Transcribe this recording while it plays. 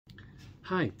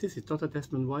Hi, this is Dr.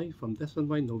 Desmond White from Desmond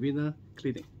White Novena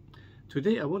Clinic.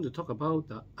 Today I want to talk about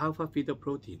the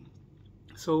alpha-fetoprotein.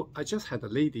 So I just had a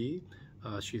lady,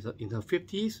 she's in her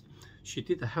 50s. She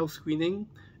did a health screening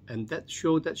and that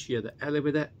showed that she had an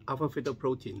elevated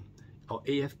alpha-fetoprotein or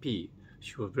AFP.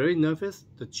 She was very nervous.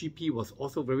 The GP was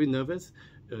also very nervous.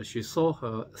 She saw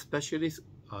her specialist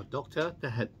doctor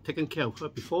that had taken care of her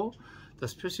before. The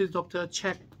specialist doctor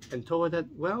checked and told her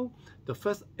that, well, the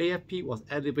first AFP was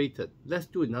elevated. Let's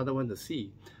do another one to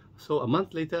see. So a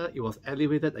month later, it was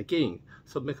elevated again.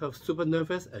 So make her super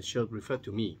nervous and she'll refer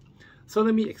to me. So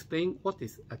let me explain what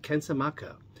is a cancer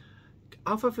marker.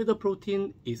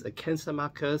 Alpha-fetoprotein is a cancer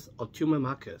marker or tumor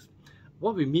markers.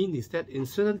 What we mean is that in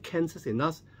certain cancers in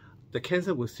us, the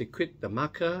cancer will secrete the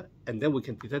marker and then we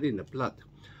can detect it in the blood.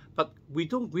 But we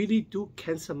don't really do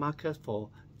cancer markers for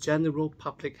general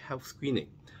public health screening.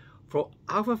 For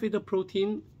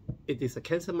alpha-fetoprotein, it is a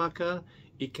cancer marker.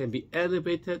 It can be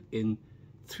elevated in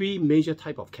 3 major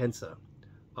types of cancer.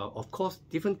 Of course,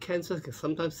 different cancers can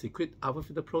sometimes secrete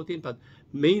alpha-fetoprotein, but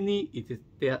mainly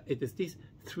it is these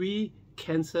 3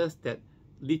 cancers that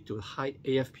lead to high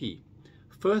AFP.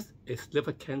 First is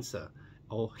liver cancer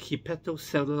or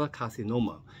hepatocellular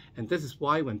carcinoma. And this is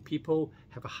why when people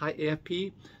have a high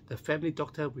AFP, the family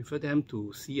doctor refer them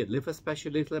to see a liver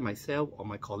specialist like myself or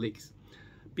my colleagues.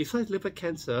 Besides liver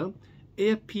cancer,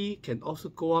 AFP can also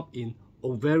go up in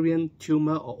ovarian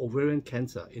tumor or ovarian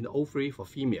cancer in the ovary for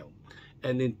female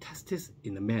and in testis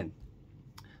in the man.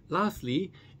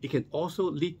 Lastly, it can also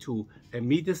lead to a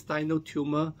mediastinal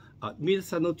tumor.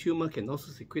 Mediastinal tumor can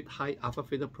also secrete high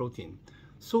alpha-fetoprotein.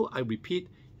 So I repeat,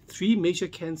 3 major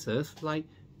cancers like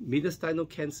mediastinal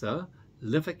cancer,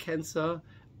 liver cancer,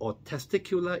 or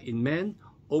testicular in men,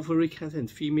 ovary cancer in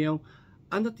female.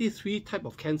 Under these 3 types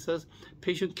of cancers,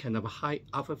 patients can have a high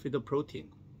alpha-fetoprotein.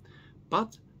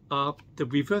 But the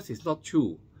reverse is not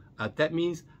true. That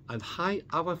means a high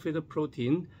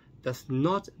alpha-fetoprotein does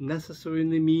not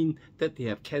necessarily mean that they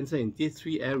have cancer in these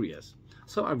 3 areas.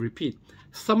 So I repeat,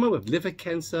 someone with liver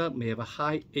cancer may have a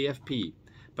high AFP,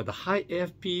 but the high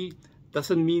AFP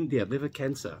doesn't mean they have liver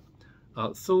cancer.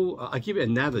 So I give you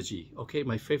an analogy, okay?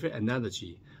 My favorite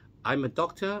analogy. I'm a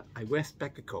doctor, I wear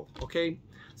spectacles, okay?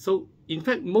 So in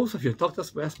fact, most of your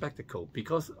doctors wear spectacles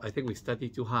because I think we study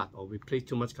too hard or we play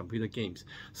too much computer games.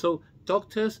 So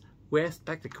doctors wear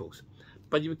spectacles.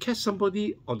 But you catch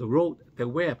somebody on the road that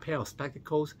wear a pair of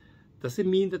spectacles, does it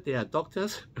mean that they are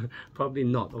doctors? Probably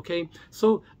not, okay?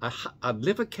 So a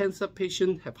liver cancer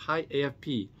patient have high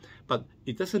AFP, but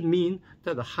it doesn't mean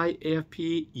that a high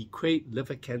AFP equate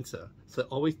liver cancer. So I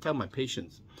always tell my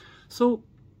patients. So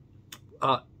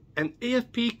an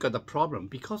AFP got a problem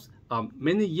because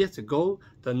many years ago,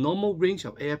 the normal range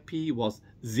of AFP was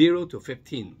 0 to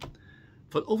 15.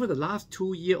 But over the last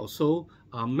 2 years or so,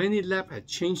 many labs have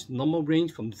changed normal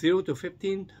range from 0 to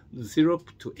 15 to 0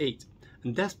 to 8.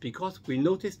 And that's because we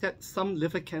noticed that some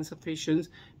liver cancer patients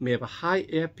may have a high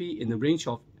AFP in the range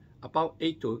of about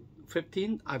 8 to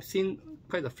 15. I've seen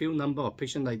quite a few number of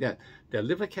patients like that. Their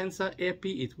liver cancer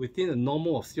AFP is within a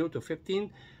normal of 0 to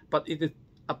 15, but it is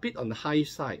a bit on the high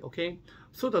side, okay?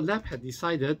 So the lab had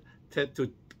decided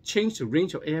to change the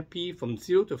range of AFP from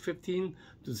 0 to 15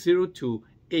 to 0 to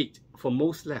 8 for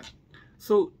most labs.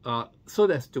 So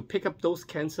that's to pick up those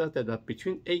cancers that are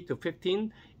between 8 to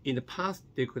 15. In the past,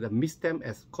 they could have missed them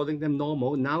as calling them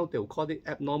normal. Now they will call it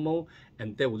abnormal,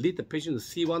 and they will lead the patient to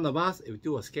see one of us. If we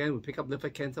do a scan, we pick up liver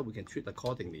cancer, we can treat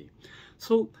accordingly.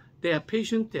 So there are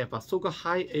patients, they have a so-called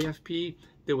high AFP.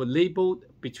 They were labeled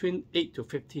between 8 to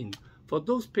 15. For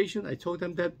those patients, I told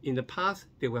them that in the past,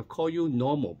 they will call you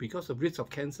normal because the risk of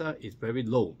cancer is very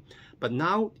low. But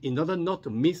now, in order not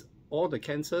to miss all the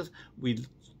cancers,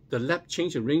 the lab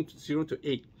changed the range to 0 to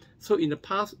 8. So in the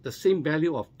past, the same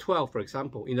value of 12, for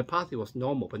example, in the past it was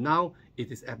normal, but now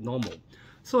it is abnormal.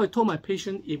 So I told my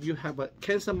patient, if you have a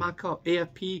cancer marker of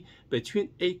AFP between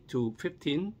 8 to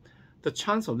 15, the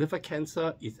chance of liver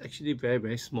cancer is actually very,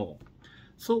 very small.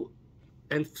 So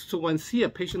when I see a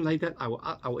patient like that, I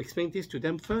will explain this to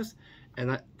them first,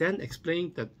 and I then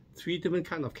explain that 3 different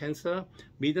kinds of cancer: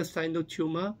 mediastinal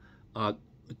tumor,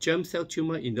 germ cell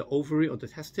tumor in the ovary or the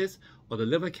testis, or the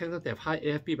liver cancer. They have high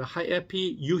AFP, but high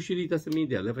AFP usually doesn't mean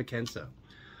they are liver cancer.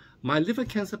 My liver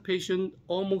cancer patient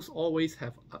almost always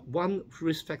have one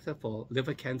risk factor for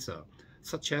liver cancer,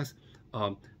 such as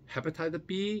hepatitis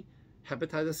B,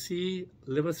 hepatitis C,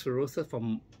 liver cirrhosis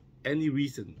from any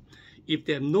reason. If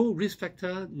they have no risk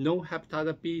factor, no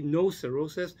hepatitis B, no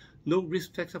cirrhosis, no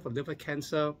risk factor for liver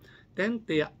cancer, then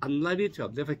they are unlikely to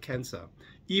have liver cancer,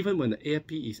 even when the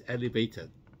AFP is elevated.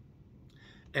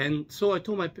 And so I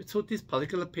told this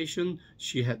particular patient,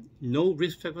 she had no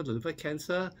risk factor for liver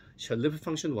cancer. Her liver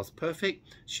function was perfect.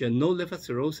 She had no liver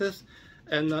cirrhosis,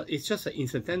 and it's just an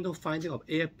incidental finding of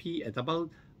AFP at about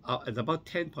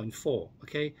 10.4,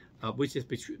 okay, which is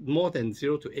more than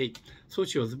 0 to 8. So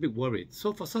she was a bit worried.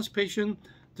 So for such patient,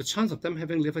 the chance of them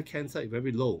having liver cancer is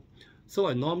very low. So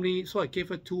I gave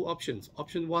her two options.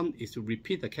 Option one is to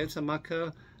repeat the cancer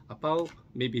marker about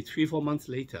maybe 3-4 months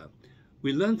later.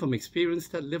 We learned from experience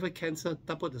that liver cancer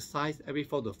double the size every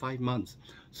 4 to 5 months.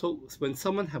 So when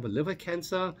someone have a liver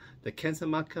cancer, the cancer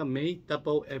marker may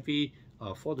double every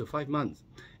 4 to 5 months.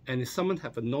 And if someone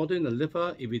have a nodule in the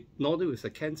liver, if it nodule is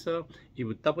a cancer, it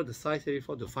would double the size every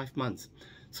 4 to 5 months.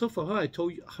 So for her, I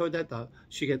told her that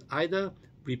she can either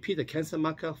repeat the cancer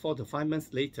marker 4 to 5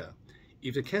 months later.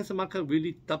 If the cancer marker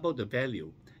really double the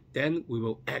value, then we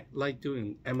will act like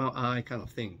doing MRI kind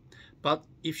of thing. But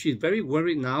if she's very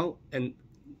worried now, and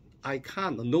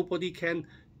nobody can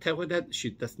tell her that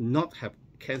she does not have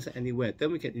cancer anywhere,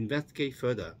 then we can investigate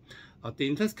further. The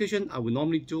investigation I would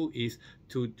normally do is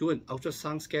to do an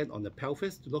ultrasound scan on the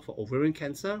pelvis to look for ovarian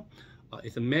cancer.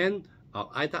 If a man,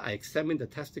 either I examine the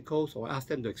testicles or ask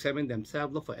them to examine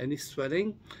themselves, look for any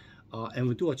swelling, and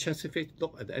we do a chest X-ray to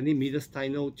look at any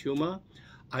mediastinal tumor.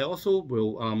 I also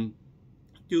will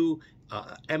do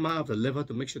MR of the liver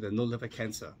to make sure there's no liver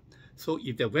cancer. So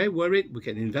if they're very worried, we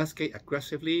can investigate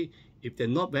aggressively. If they're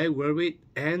not very worried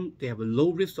and they have a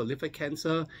low risk of liver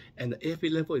cancer and the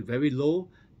AFP level is very low,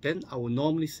 then I will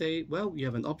normally say, well, you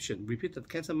have an option. Repeat the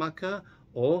cancer marker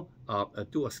or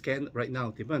do a scan right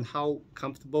now, depending on how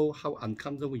comfortable, how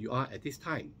uncomfortable you are at this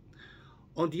time.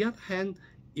 On the other hand,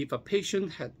 if a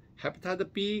patient had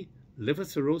hepatitis B, liver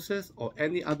cirrhosis, or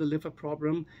any other liver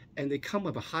problem, and they come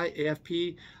with a high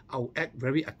AFP, I'll act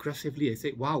very aggressively and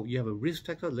say, wow, you have a risk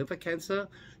factor of liver cancer,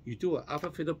 you do an alpha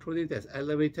fetoprotein that's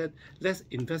elevated, let's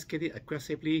investigate it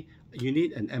aggressively, you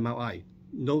need an MRI,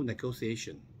 no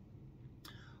negotiation.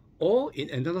 Or in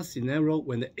another scenario,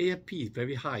 when the AFP is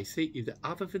very high, say if the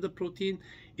alpha fetoprotein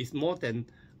is more than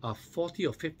 40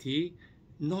 or 50,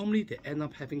 normally they end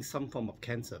up having some form of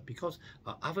cancer, because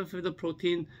alpha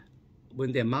fetoprotein,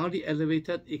 when they're mildly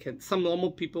elevated, some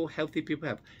normal people, healthy people,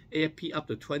 have AFP up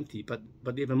to 20, but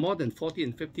if they're more than 40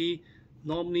 and 50,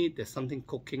 normally there's something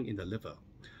cooking in the liver.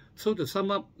 So to sum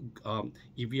up,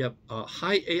 if you have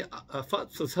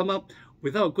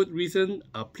without a good reason,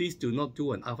 please do not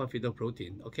do an alpha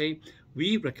fetoprotein. Okay,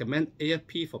 we recommend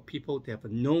AFP for people that have a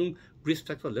known risk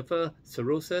factor liver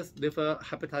cirrhosis, liver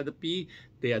hepatitis B.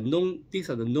 These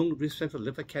are the known risk factor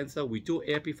liver cancer. We do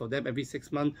AFP for them every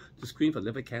 6 months to screen for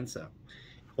liver cancer.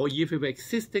 Or if you have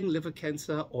existing liver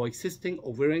cancer or existing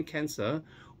ovarian cancer,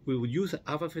 we will use an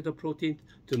alpha fetoprotein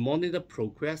to monitor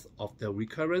progress of the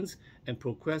recurrence and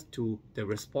progress to the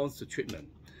response to treatment.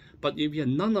 But if you have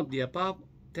none of the above,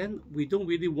 then we don't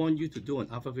really want you to do an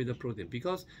alpha fetoprotein,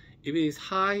 because if it is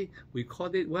high, we call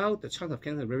it, well, the chance of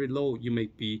cancer is very low. You may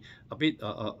be a bit,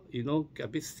 a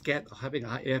bit scared of having a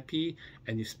high AFP,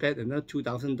 and you spend another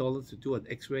 $2,000 to do an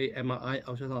X-ray, MRI,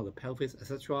 ultrasound of the pelvis,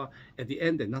 etc. At the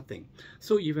end, there's nothing.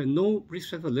 So if you have no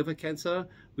risk factor liver cancer,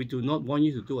 we do not want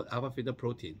you to do an alpha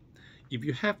fetoprotein. If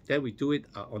you have, then we do it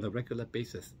on a regular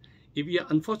basis. If you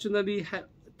unfortunately have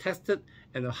tested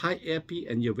and a high AFP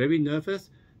and you're very nervous,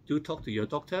 do talk to your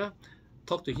doctor.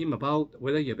 Talk to him about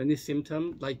whether you have any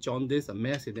symptom like jaundice, a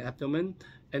mass in the abdomen,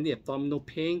 any abdominal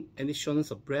pain, any shortness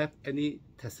of breath, any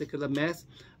testicular mass.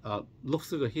 Look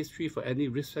through the history for any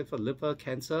risk factor for liver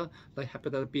cancer like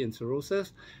hepatitis B and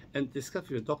cirrhosis, and discuss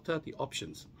with your doctor the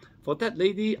options. For that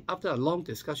lady, after a long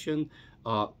discussion,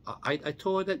 I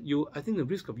told her that I think the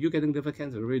risk of you getting liver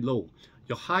cancer is very low.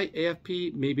 Your high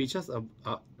AFP may be just a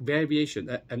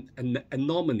variation, an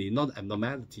anomaly, not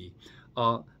abnormality.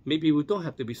 Maybe we don't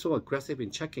have to be so aggressive in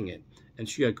checking it. And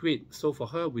she agreed. So for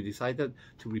her, we decided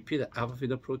to repeat the alpha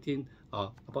fetoprotein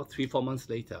about 3-4 months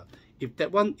later. If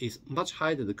that one is much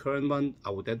higher than the current one,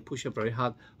 I would then push her very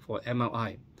hard for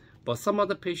MRI. But some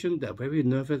other patients, they're very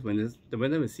nervous when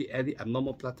we see any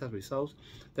abnormal blood test results.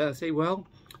 Then I say, well,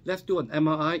 let's do an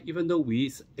MRI. Even though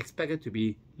we expect it to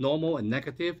be normal and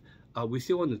negative, we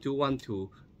still want to do one to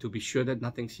be sure that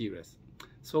nothing's serious.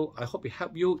 So I hope it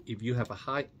helped you if you have a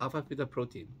high alpha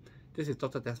fetoprotein. This is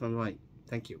Dr. Desmond Wright.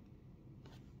 Thank you.